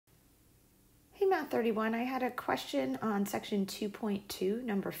Hey, Math 31, I had a question on section 2.2,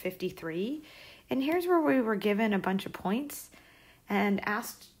 number 53. And here's where we were given a bunch of points and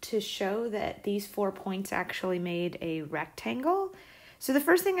asked to show that these 4 points actually made a rectangle. So the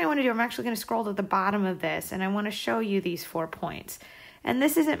first thing I want to do, I'm actually going to scroll to the bottom of this and I want to show you these 4 points. And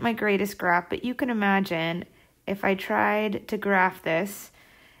this isn't my greatest graph, but you can imagine if I tried to graph this,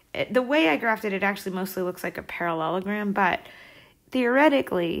 the way I graphed it, it actually mostly looks like a parallelogram, but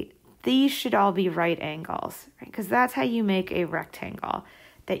theoretically, these should all be right angles, right? Because that's how you make a rectangle,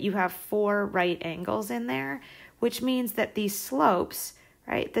 that you have 4 right angles in there, which means that these slopes,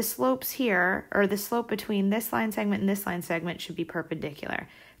 right, the slopes here, or the slope between this line segment and this line segment should be perpendicular.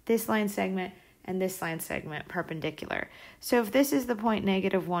 This line segment and this line segment perpendicular. So if this is the point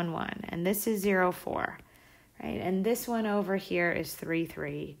 -1, 1, and this is 0, 4, right, and this one over here is 3,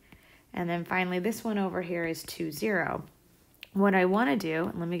 3, and then finally this one over here is 2, 0. What I want to do,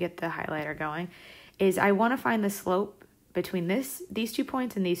 and let me get the highlighter going, is I want to find the slope between these 2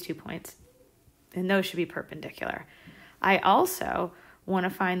 points and these 2 points, and those should be perpendicular. I also want to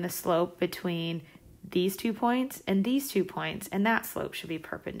find the slope between these 2 points and these 2 points, and that slope should be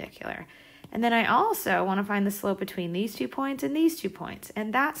perpendicular. And then I also want to find the slope between these 2 points and these 2 points,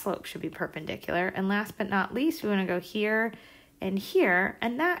 and that slope should be perpendicular. And last but not least, we want to go here, and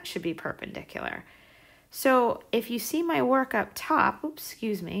that should be perpendicular. So if you see my work up top,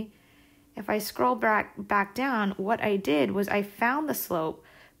 if I scroll back down, what I did was I found the slope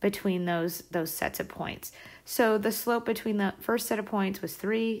between those sets of points. So the slope between the first set of points was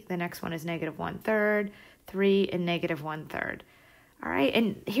 3, the next one is -1/3, 3, and -1/3. All right,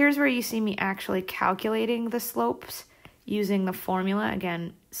 and here's where you see me actually calculating the slopes using the formula.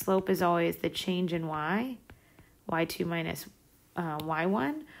 Again, slope is always the change in y, y2 minus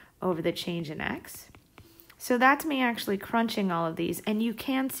y1 over the change in x. So that's me actually crunching all of these, and you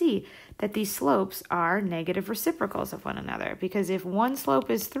can see that these slopes are negative reciprocals of one another, because if one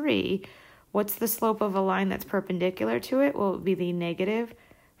slope is 3, what's the slope of a line that's perpendicular to it? Well, it would be the negative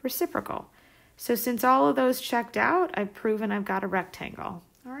reciprocal. So since all of those checked out, I've proven I've got a rectangle.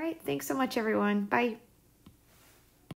 All right, thanks so much, everyone. Bye.